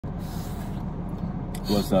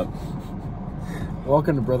What's up?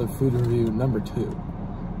 Welcome to Brother Food Review number 2.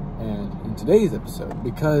 And in today's episode,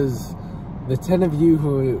 because the 10 of you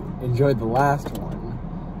who enjoyed the last one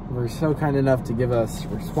were so kind enough to give us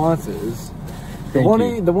responses, the one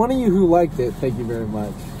of you who liked it, thank you very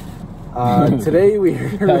much. Today we are...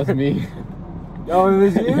 That was me. Oh, it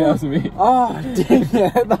was you? That was me. Oh, dang it,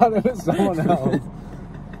 I thought it was someone else.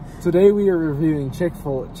 Today we are reviewing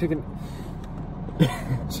Chicken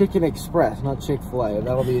Express, not Chick-fil-A.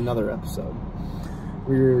 That'll be another episode.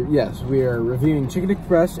 We are reviewing Chicken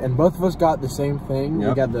Express, and both of us got the same thing. Yep.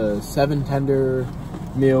 We got the 7-tender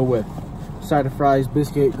meal with side of fries,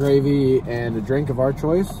 biscuit, gravy, and a drink of our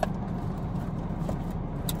choice.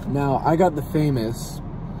 Now, I got the famous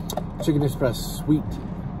Chicken Express sweet tea,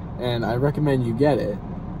 and I recommend you get it.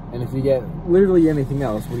 And if you get literally anything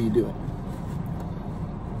else, what are you doing?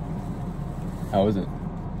 How is it?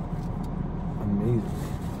 Amazing.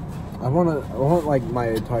 I want like my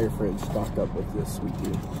entire fridge stocked up with this sweet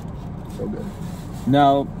tea. So good.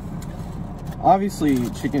 Now, obviously,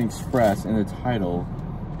 Chicken Express in the title,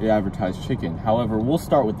 it advertised chicken. However, we'll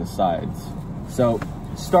start with the sides. So,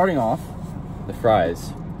 starting off, the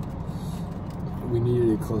fries. We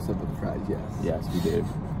needed a close up of the fries, yes. Yes, we did.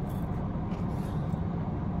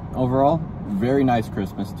 Overall, very nice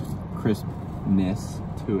crispness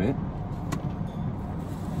to it.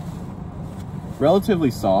 Relatively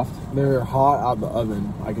soft. They're hot out the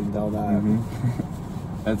oven, I can tell that.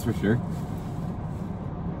 That's for sure.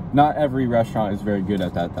 Not every restaurant is very good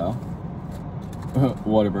at that, though.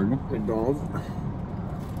 Whataburger. McDonald's.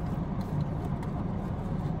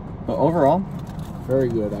 But overall, very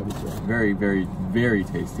good, I would say. Very, very, very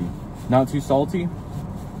tasty. Not too salty.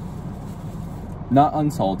 Not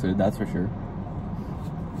unsalted, that's for sure.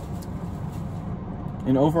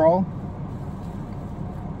 And overall,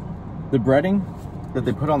 the breading that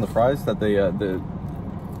they put on the fries, that they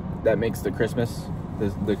that makes the crispness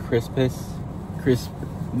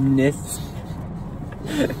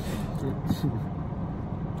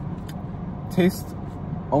tastes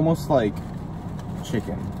almost like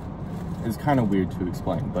chicken. It's kind of weird to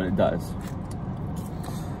explain, but it does.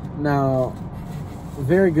 Now,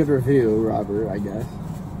 very good review, Robert, I guess.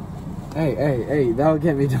 Hey, that'll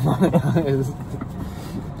get me demonetized.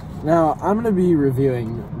 Now, I'm going to be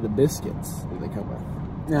reviewing the biscuits that they come with.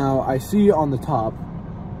 Now, I see on the top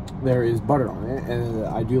there is butter on it, and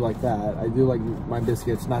I do like that. I do like my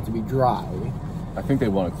biscuits not to be dry. I think they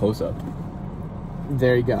want a close-up.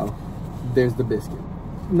 There you go. There's the biscuit.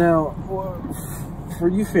 Now, for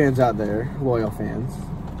you fans out there, loyal fans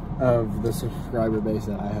of the subscriber base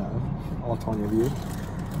that I have, all 20 of you,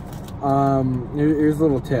 here's a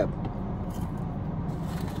little tip.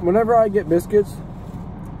 Whenever I get biscuits,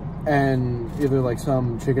 and either like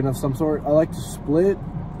some chicken of some sort, I like to split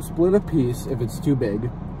a piece if it's too big,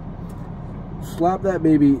 slap that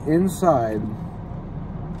baby inside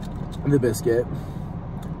the biscuit,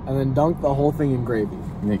 and then dunk the whole thing in gravy.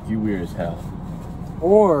 Nick, you weird as hell.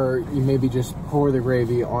 Or you maybe just pour the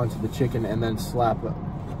gravy onto the chicken and then slap the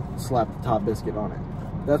top biscuit on it.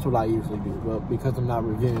 That's what I usually do. But because I'm not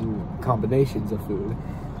reviewing combinations of food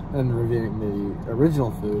and reviewing the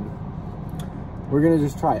original food, we're gonna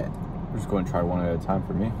just try it. We're just going to try one at a time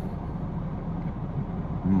for me.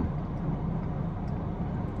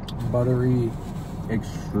 Buttery.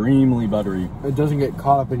 Extremely buttery. It doesn't get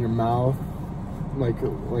caught up in your mouth like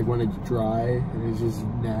when it's dry and it's just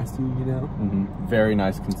nasty, you know? Very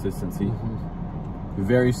nice consistency.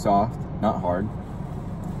 Very soft, not hard.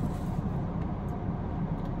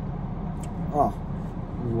 Oh,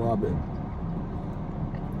 love it.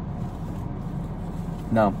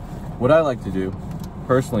 Now, what I like to do,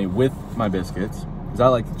 personally, with my biscuits, is I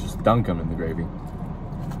like to just dunk them in the gravy.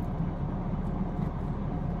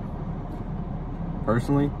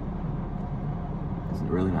 Personally, it's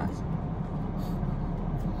really nice.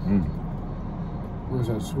 Where's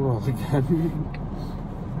that swirl again?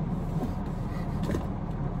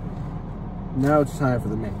 Now it's time for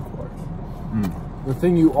the main course. The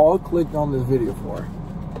thing you all clicked on this video for.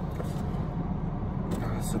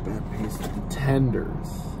 Oh, it's a bad piece. Tenders.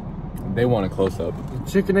 They want a close-up.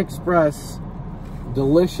 Chicken Express,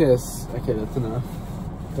 delicious. Okay, that's enough.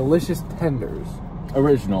 Delicious tenders.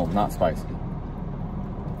 Original, not spicy.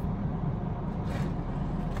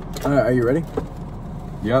 All right, are you ready?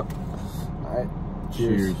 Yep. All right.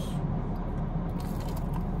 Cheers.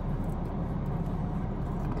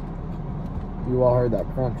 You all heard that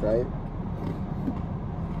crunch, right?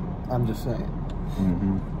 I'm just saying.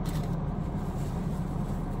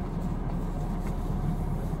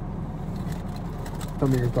 Tell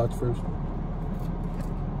me your thoughts first.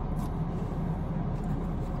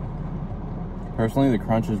 personally, the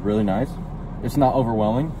crunch is really nice. It's not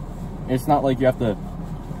overwhelming. It's not like you have to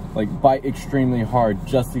like bite extremely hard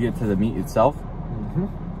just to get to the meat itself.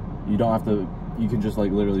 You don't have to. You can just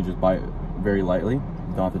like literally just bite very lightly.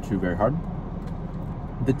 You don't have to chew very hard.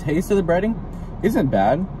 The taste of the breading isn't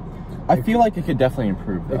bad. I feel like it could definitely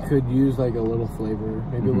improve though. It could use like a little flavor,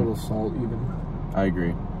 maybe a little salt even. I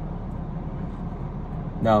agree.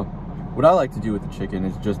 Now, what I like to do with the chicken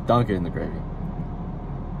is just dunk it in the gravy.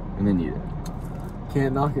 And then eat it.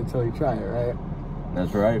 Can't knock it till you try it, right?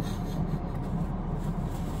 That's right.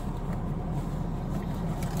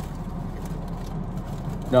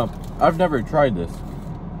 Now, I've never tried this.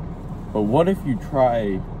 But what if you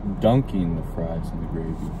try dunking the fries in the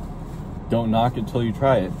gravy? Don't knock it till you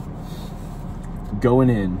try it. Going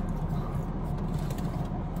in.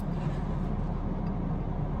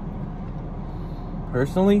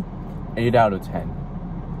 Personally, 8 out of 10.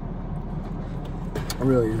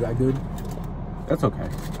 Really, is that good? That's okay.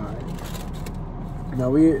 Alright.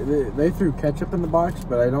 No, they threw ketchup in the box,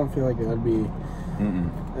 but I don't feel like it would be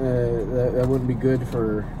that wouldn't be good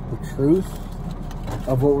for the truth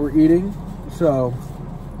of what we're eating. So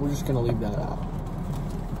we're just gonna leave that out.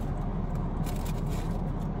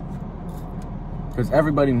 Because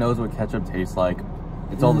everybody knows what ketchup tastes like.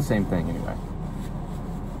 It's all the same thing anyway.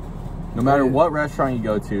 No matter what restaurant you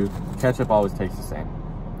go to, ketchup always tastes the same.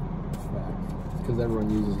 Because everyone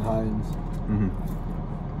uses Heinz.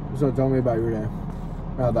 So tell me about your day.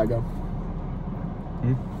 How'd that go?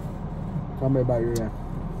 Tell me about your day.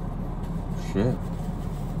 Shit.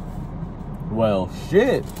 Well,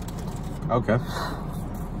 shit. Okay.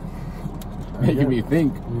 Making me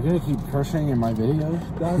think. You're gonna keep cursing in my videos,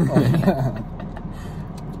 Doug?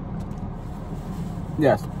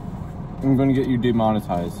 Yes. I'm gonna get you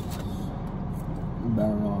demonetized.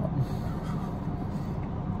 Better not.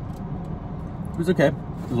 It was okay. It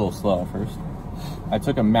was a little slow at first. I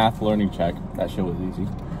took a math learning check. That shit was easy.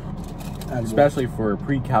 Especially for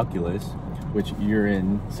pre-calculus, which you're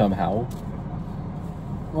in somehow.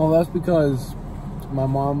 Well, that's because my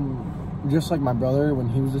mom, just like my brother when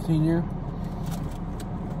he was a senior,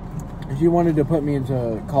 she wanted to put me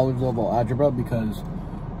into college level algebra because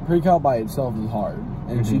pre-cal by itself is hard,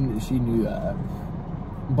 and she knew that.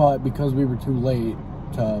 But because we were too late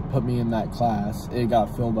to put me in that class, it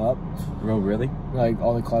got filled up. Oh, really? Like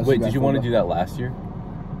all the classes. Wait, did you want to do that last year?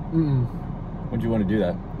 Mm-mm. When did you want to do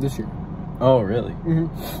that? This year. Oh, really?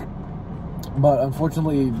 But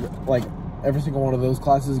unfortunately, like every single one of those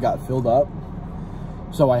classes got filled up,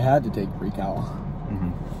 so I had to take pre-cal.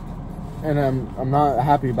 And I'm not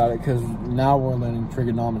happy about it because now we're learning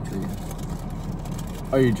trigonometry.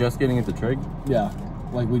 Are you just getting into trig? Yeah,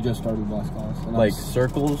 like we just started last class. And like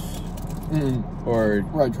circles? Or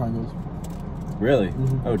right triangles. Really?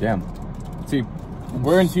 Oh, damn. See,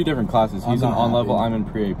 we're in 2 different classes. He's in on level, I'm in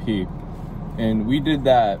pre-AP. And we did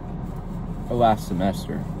that last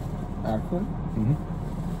semester. Actually?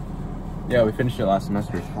 Yeah, we finished it last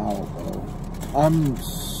semester. How, bro? I'm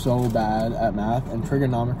so bad at math, and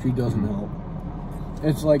trigonometry doesn't help.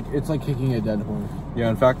 It's like kicking a dead horse. Yeah,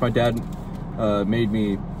 in fact, my dad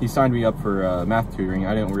he signed me up for math tutoring.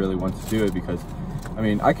 I didn't really want to do it because, I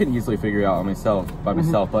mean, I could easily figure it out by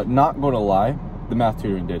myself, but not going to lie, the math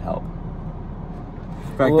tutoring did help.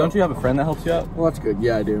 In fact, don't you have a friend that helps you out? Well, that's good.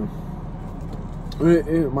 Yeah, I do.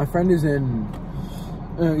 My friend is in,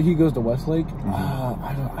 he goes to Westlake.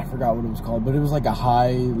 I forgot what it was called, but it was like a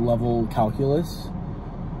high level calculus.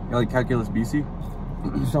 Yeah, like calculus BC?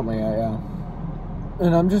 Something like that, yeah.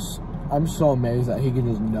 And I'm so amazed that he can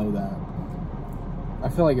just know that. I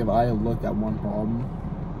feel like if I had looked at one problem,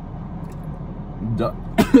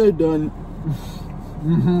 done.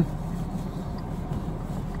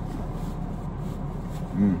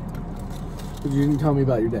 But you didn't tell me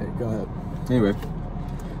about your day. Go ahead. Anyway,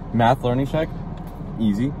 math learning check,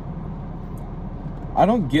 easy. I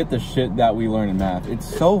don't get the shit that we learn in math. It's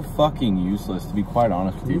so fucking useless, to be quite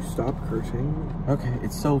honest with you. Can you stop cursing? Okay,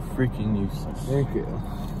 it's so freaking useless. Thank you.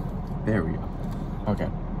 There we go. Okay.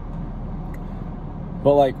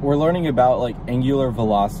 But like, we're learning about like angular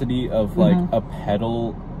velocity of like a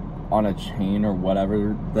pedal on a chain or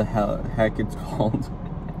whatever the heck it's called.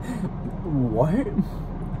 What?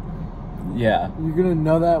 Yeah. You're gonna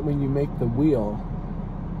know that when you make the wheel,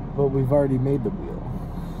 but we've already made the wheel.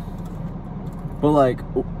 But like,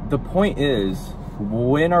 the point is,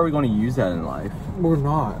 when are we going to use that in life? We're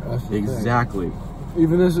not. That's the exactly. thing.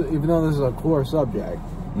 Even though this is a core subject.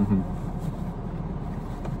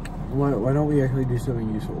 Why don't we actually do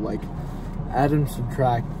something useful, like add and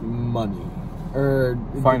subtract money, or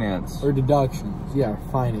finance, or deductions? Yeah,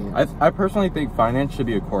 finance. I personally think finance should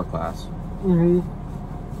be a core class.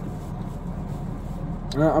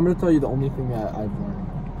 I'm going to tell you the only thing that I've learned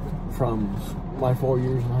from my 4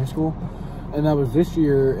 years in high school, and that was this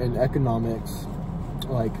year in economics.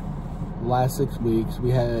 Like last 6 weeks,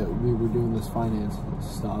 we were doing this finance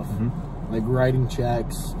stuff, like writing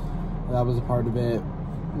checks. That was a part of it.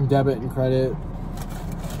 Debit and credit.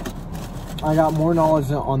 I got more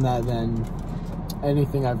knowledge on that than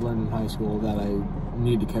anything I've learned in high school that I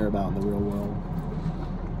need to care about in the real world.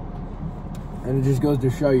 And it just goes to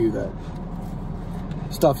show you that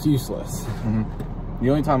stuff's useless. The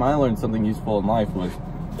only time I learned something useful in life was,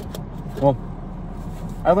 well,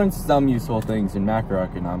 I learned some useful things in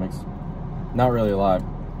macroeconomics. Not really a lot,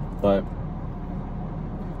 but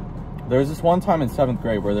there was this one time in 7th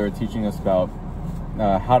grade where they were teaching us about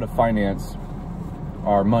how to finance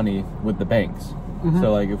our money with the banks.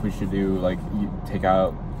 So like if we should do like you take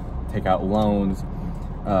out loans,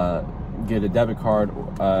 get a debit card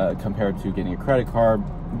compared to getting a credit card,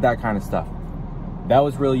 that kind of stuff. That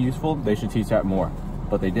was really useful. They should teach that more,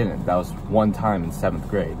 but they didn't. That was one time in 7th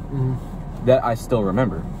grade. That I still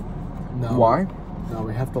remember. No. Why? No,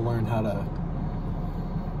 we have to learn how to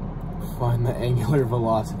find the angular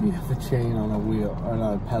velocity of the chain on a wheel or on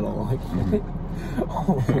a pedal. Like,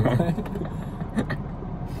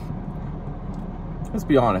 let's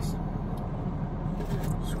be honest.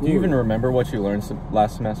 Do you even remember what you learned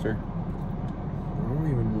last semester? I don't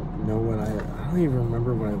even know what I don't even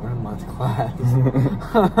remember what I learned last class.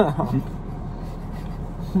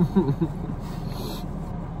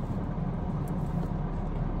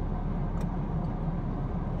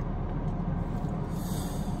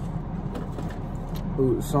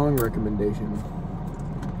 Ooh, song recommendation.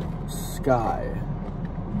 Sky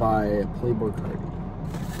by Playboi Carti.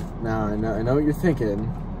 Now I know what you're thinking,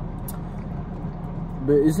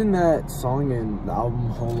 but isn't that song in the album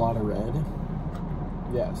Whole Lotta Red?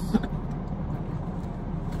 Yes.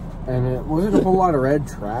 And it wasn't a Whole Lotta Red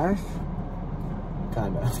trash?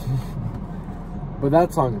 Kinda. But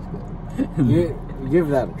that song is good. Give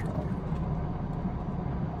that a try.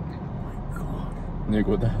 Nick,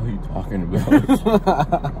 what the hell are you talking about?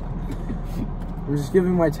 I'm just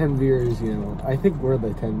giving my 10 viewers, you know. I think we're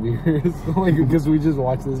the 10 viewers. Like, because we just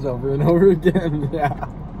watch this over and over again. Yeah.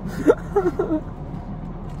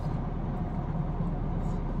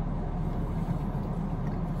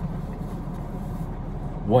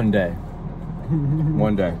 One day.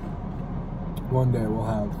 One day. One day we'll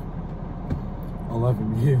have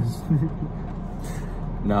 11 views.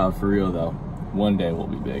 Nah, for real though. One day we'll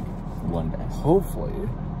be big. One day. Hopefully.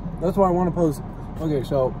 That's why I want to post. Okay,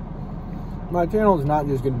 so my channel is not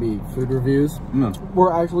just going to be food reviews. No.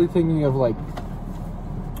 We're actually thinking of like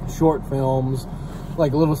short films,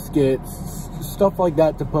 like little skits, stuff like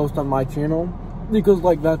that to post on my channel, because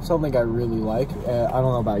like that's something I really like. I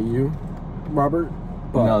don't know about you, Robert,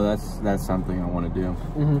 but no, that's something I want to do.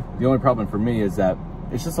 The only problem for me is that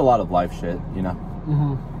it's just a lot of life shit, you know.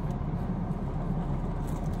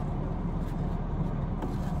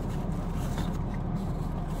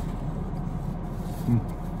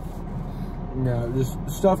 Yeah, just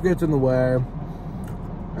stuff gets in the way,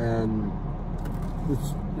 and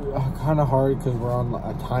it's kind of hard because we're on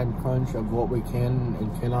a time crunch of what we can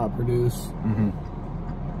and cannot produce, and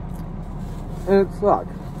it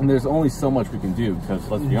sucks. And there's only so much we can do because,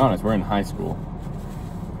 let's be honest, we're in high school.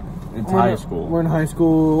 It's high school. We're in high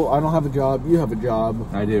school. I don't have a job. You have a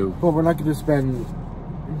job. I do. But we're not going to spend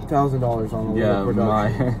 $1,000 on a little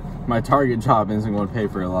production. my Target job isn't going to pay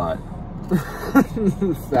for a lot.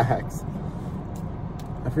 Facts.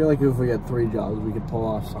 I feel like if we had 3 jobs, we could pull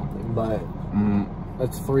off something, but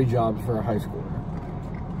that's 3 jobs for a high schooler.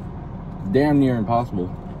 Damn near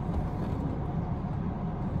impossible.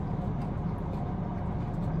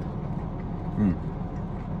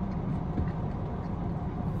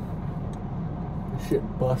 Shit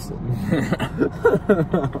busting.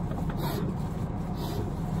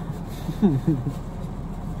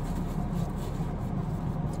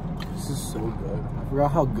 This is so good. I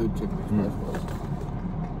forgot how good Chicken Express was.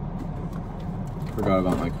 Forgot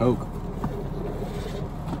about my Coke.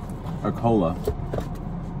 Or cola.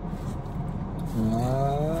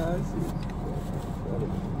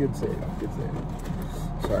 Good save. Good save.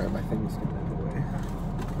 Sorry, my thing's getting in the way.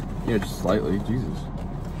 Yeah, just slightly. Jesus.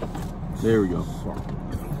 There we go.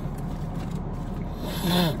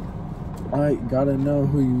 I gotta know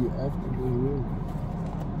who you have to do.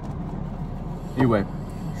 Anyway,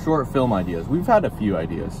 short film ideas. We've had a few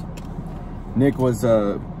ideas. Nick was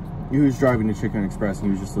he was driving to Chicken Express and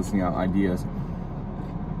he was just listing out ideas.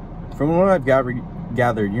 From what I've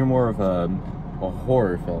gathered, you're more of a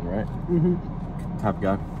horror film, right? Type of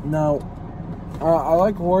guy. Now, I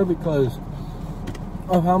like horror because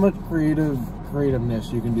of how much creative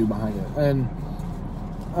creativeness you can do behind it. And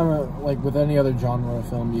like with any other genre of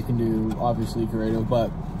film, you can do obviously creative, but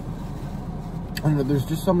I don't know, there's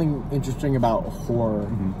just something interesting about horror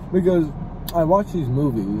because I watch these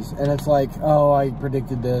movies and it's like, oh, I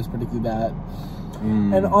predicted this, predicted that,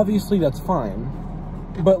 and obviously that's fine,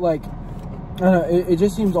 but like, I don't know, it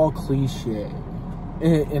just seems all cliche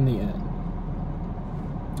in the end.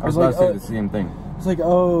 I was about to say the same thing. It's like,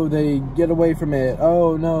 oh, they get away from it.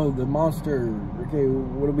 Oh no, the monster. Okay,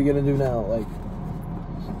 what are we gonna do now? Like,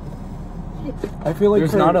 I feel like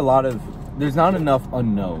there's not enough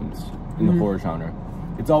unknowns in the horror genre.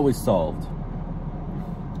 It's always solved.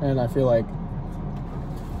 And I feel like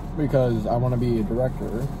because I want to be a director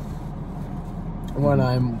when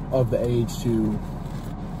I'm of the age to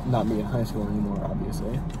not be in high school anymore,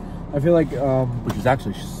 obviously. I feel like which is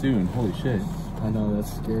actually soon. Holy shit. I know,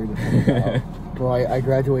 that's scary to think about. Bro, I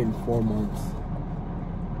graduate in 4 months.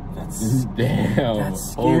 That's scary.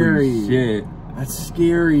 Holy shit. That's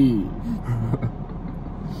scary.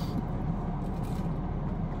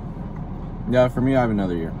 Yeah, for me, I have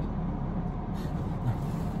another year.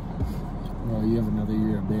 Well, you have another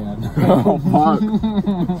year of band. Oh, fuck.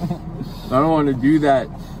 I don't want to do that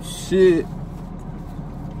shit.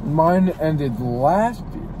 Mine ended last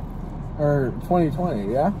year. Or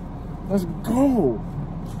 2020, yeah? Let's go.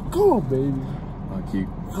 Go, baby. Fuck you.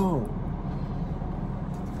 Go.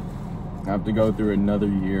 I have to go through another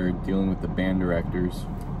year dealing with the band directors.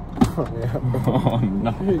 Oh, yeah. Oh,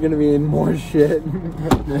 no. You're gonna be in more shit.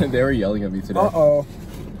 They were yelling at me today. Uh-oh.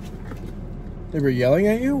 They were yelling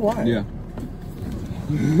at you? Why? Yeah.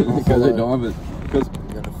 Because I don't have it. Because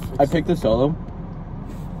I picked a solo.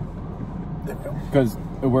 Because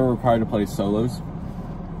we're required to play solos.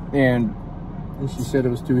 And she said it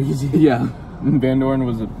was too easy. yeah. Van Doren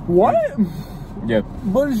was a... What? Yeah.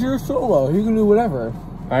 What is your solo? You can do whatever.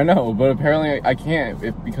 I know, but apparently I can't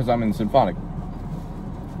because I'm in symphonic.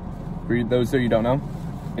 For those of you who don't know,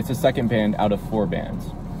 it's the second band out of 4 bands.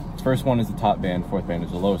 First one is the top band, fourth band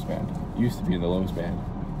is the lowest band. Used to be the lowest band.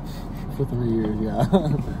 For 3 years, yeah.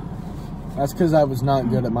 That's because I was not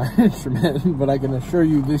good at my instrument, but I can assure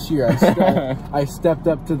you this year I stepped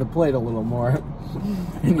up to the plate a little more.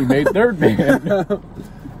 And you made third band.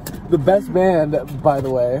 The best band, by the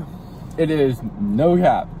way. It is no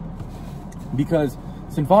cap. Because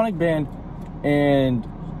symphonic band and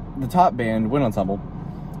the top band, wind ensemble,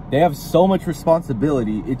 they have so much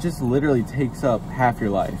responsibility, it just literally takes up half your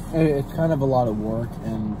life. And it's kind of a lot of work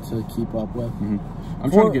and to keep up with.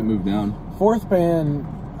 I'm trying to get moved down. Fourth band,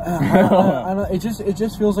 I don't, it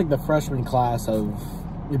just feels like the freshman class of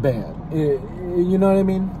your band. You know what I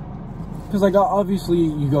mean? Because like obviously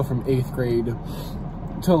you go from 8th grade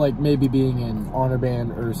to like maybe being in honor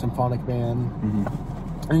band or symphonic band,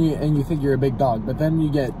 and you think you're a big dog, but then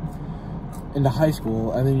you get into high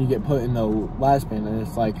school and then you get put in the last band, and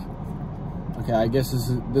it's like, okay, I guess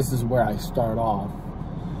this is where I start off.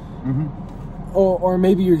 Or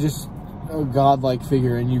maybe you're just a godlike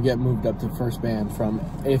figure and you get moved up to first band from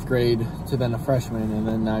 8th grade to then a freshman, and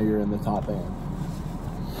then now you're in the top band.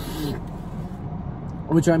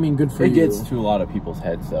 Which, I mean, good for you. It gets to a lot of people's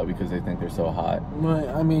heads, though, because they think they're so hot.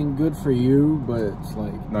 I mean, good for you, but it's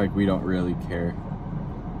like... Like, we don't really care.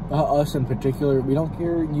 Us in particular, we don't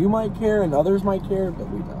care. You might care, and others might care, but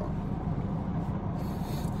we don't.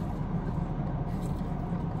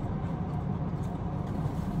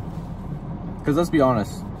 Because let's be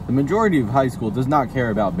honest, the majority of high school does not care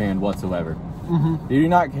about band whatsoever. They do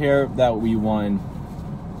not care that we won,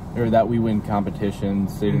 or that we win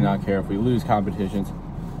competitions. They do not care if we lose competitions.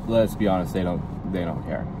 Let's be honest, they don't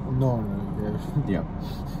care. No one really cares. Yeah.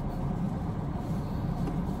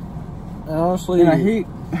 And honestly, and I hate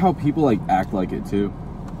how people like act like it too.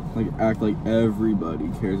 Like act like everybody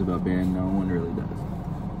cares about band. No one really does.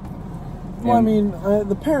 Well, I mean,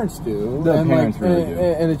 the parents do. The parents really do.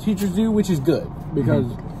 And the teachers do, which is good, because...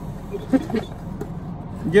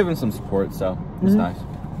 Give them some support, so it's nice.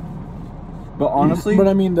 But honestly... But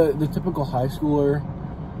I mean, the typical high schooler,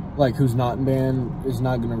 like, who's not in band, is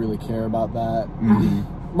not going to really care about that.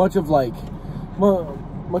 Much of like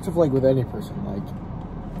with any person, like,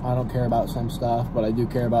 I don't care about some stuff, but I do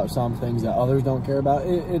care about some things that others don't care about.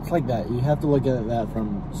 It's like that. You have to look at that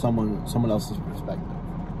from someone else's perspective.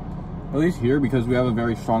 At least here, because we have a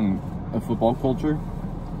very strong football culture.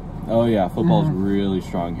 Oh yeah, football is really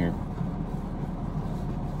strong here.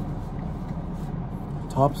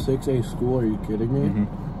 Top 6A school? Are you kidding me?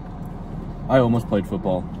 I almost played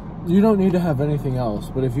football. You don't need to have anything else,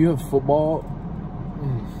 but if you have football...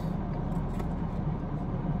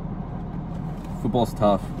 Football's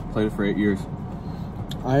tough. Played it for 8 years.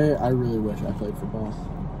 I really wish I played football.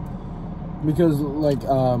 Because like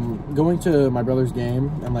going to my brother's game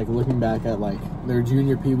and like looking back at like their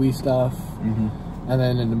junior pee-wee stuff, and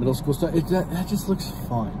then in the middle school stuff, that just looks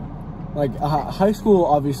fun. Like high school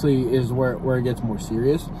obviously is where it gets more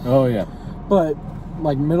serious. Oh yeah. But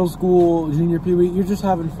like middle school, junior pee-wee, you're just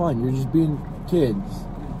having fun. You're just being kids,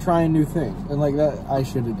 trying new things, and like that, I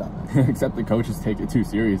should have done it. Except the coaches take it too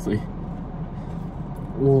seriously.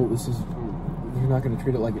 Well, you're not going to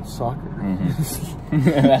treat it like it's soccer.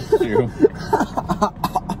 That's true.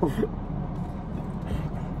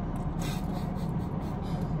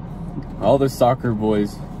 All the soccer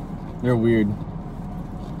boys, they're weird.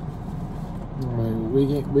 We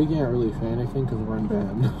can't really say anything because we're in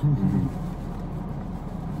band.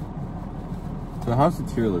 So how's the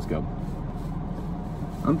tier list go?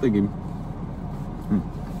 I'm thinking.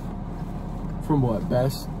 From what,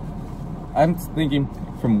 best? I'm thinking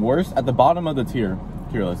from worst at the bottom of the tier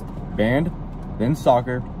list. Band, then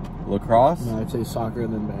soccer, lacrosse. No, I'd say soccer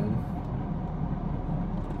and then band.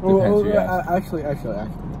 Depends who you ask. Actually.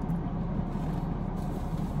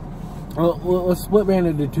 Well, let's split band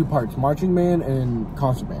into two parts: marching band and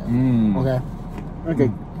concert band.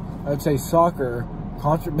 Okay. I'd say soccer,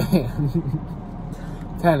 concert band,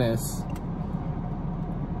 tennis,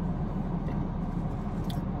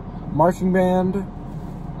 marching band,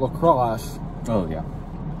 lacrosse. Oh yeah.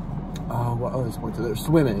 What other sports are there?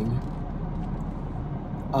 Swimming.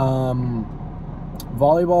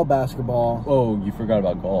 Volleyball, basketball. Oh, you forgot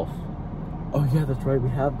about golf. Oh yeah, that's right. We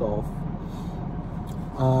have golf.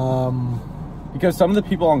 Because some of the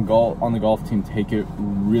people on the golf team take it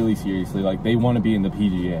really seriously. Like they want to be in the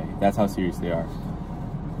PGA. That's how serious they are.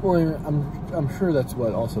 Well, I'm sure that's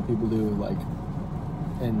what also people do, like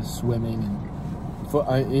in swimming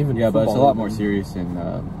and even yeah, but it's a football lot more even. serious in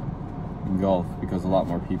golf because a lot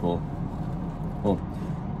more people. Well,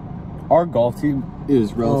 our golf team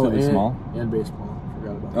is relatively small. And baseball.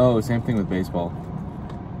 Forgot about that. Oh, same thing with baseball.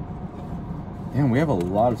 Damn, we have a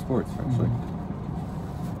lot of sports actually.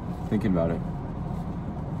 Thinking about it.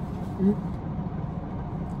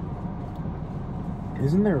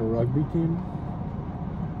 Isn't there a rugby team?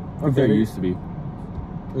 There used to be.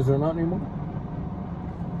 Is there not anymore?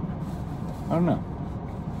 I don't know.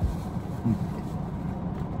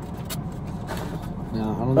 No,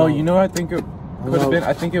 I don't know. Oh, you know what I think it could have been?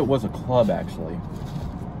 I think it was a club actually.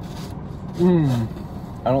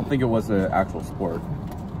 I don't think it was an actual sport.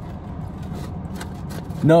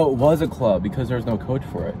 No, it was a club because there's no coach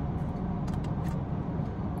for it.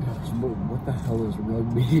 What the hell is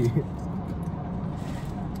rugby?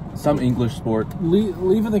 Some English sport.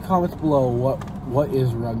 Leave in the comments below what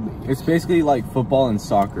is rugby. It's basically like football and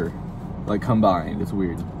soccer, like combined. It's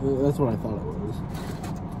weird. That's what I thought it was.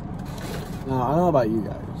 Now, I don't know about you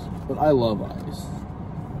guys, but I love ice.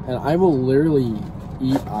 And I will literally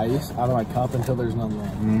eat ice out of my cup until there's none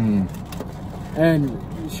left. And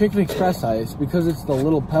Chicken Express ice, because it's the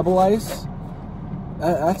little pebble ice,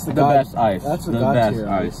 that's the best ice. That's the best tier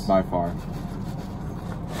ice by far.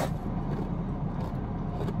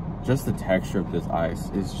 Just the texture of this ice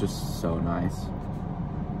is just so nice.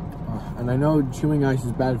 And I know chewing ice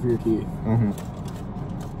is bad for your teeth.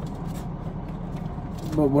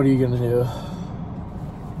 But what are you gonna do?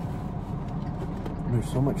 There's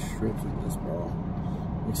so much strips in this, bro.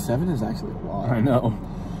 Like 7 is actually a lot. I know.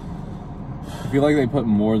 I feel like they put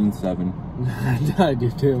more than 7. I do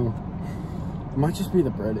too. It might just be the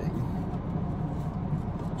breading.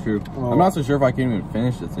 True. I'm not so sure if I can even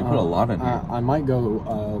finish this. They put a lot in here. I might go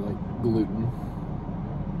like gluten.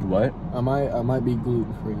 What? I might be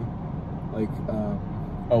gluten free. Like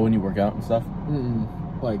oh, when you work out and stuff?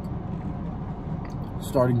 Like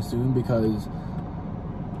starting soon, because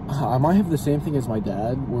I might have the same thing as my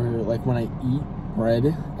dad, where like when I eat bread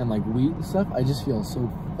and like wheat and stuff, I just feel so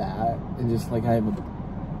fat and just like I have a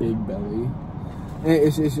big belly.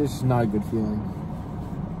 It's just not a good feeling.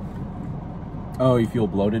 Oh, you feel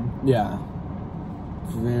bloated? Yeah.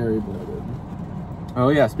 It's very bloated. Oh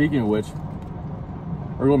yeah, speaking of which,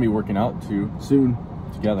 we're gonna be working out too soon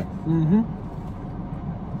together.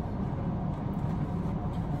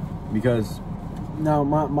 Because now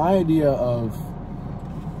my idea of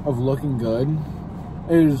looking good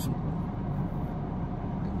is,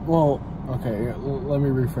 well, okay, let me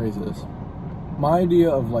rephrase this. My idea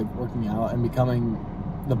of like working out and becoming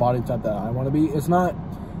the body type that I want to be, it's not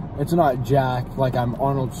jacked like I'm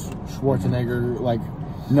Arnold Schwarzenegger. Like,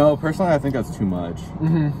 no, personally I think that's too much.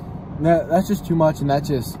 That's just too much, and that's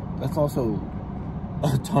also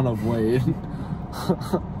a ton of weight.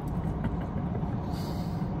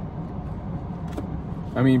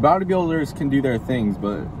 I mean, bodybuilders can do their things,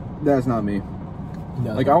 but that's not me.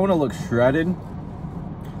 No. Like, I want to look shredded.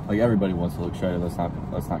 Like everybody wants to look shredded. Let's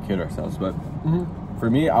not kid ourselves. But for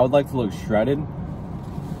me, I would like to look shredded,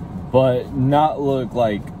 but not look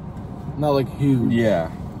like huge.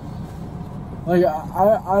 Yeah. Like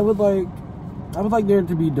I would like there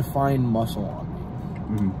to be defined muscle on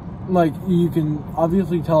me. Like you can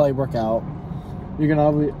obviously tell I work out. You can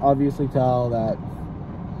obviously tell that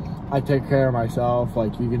I take care of myself.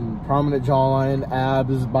 Like you can prominent jawline,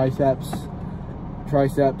 abs, biceps,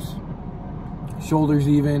 triceps, shoulders,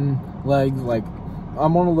 even legs. Like I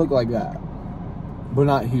want to look like that, but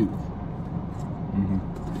not huge.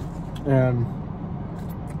 And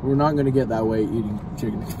we're not gonna get that way eating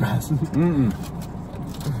Chicken Express.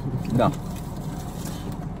 No.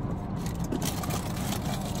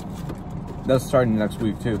 That's starting next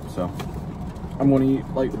week too, so I'm gonna eat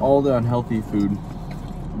like all the unhealthy food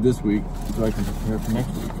this week so I can prepare for next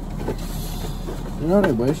week. You know what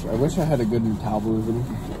I wish? I wish I had a good metabolism.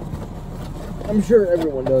 I'm sure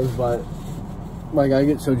everyone does, but like I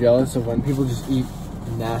get so jealous of when people just eat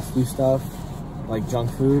nasty stuff, like junk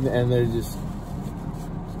food, and they just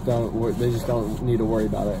don't need to worry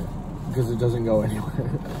about it because it doesn't go anywhere.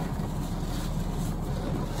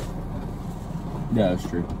 Yeah, that's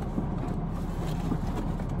true.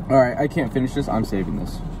 All right, I can't finish this. I'm saving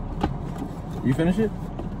this. You finish it?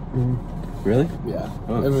 Really? Yeah.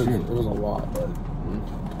 Oh, it was shit. a lot, but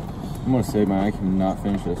I'm gonna save mine. I cannot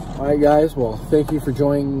finish this. all right, guys. Well, thank you for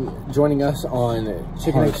joining us on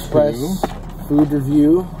Chicken Part Express 2. food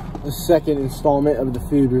review, the second installment of the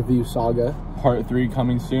food review saga. Part 3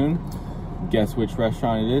 coming soon. Guess which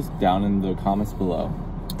restaurant it is down in the comments below.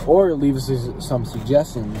 Or leave us some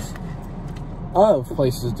suggestions of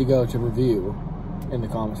places to go to review in the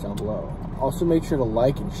comments down below. Also, make sure to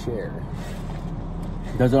like and share.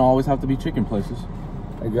 Doesn't always have to be chicken places.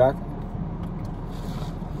 Exactly.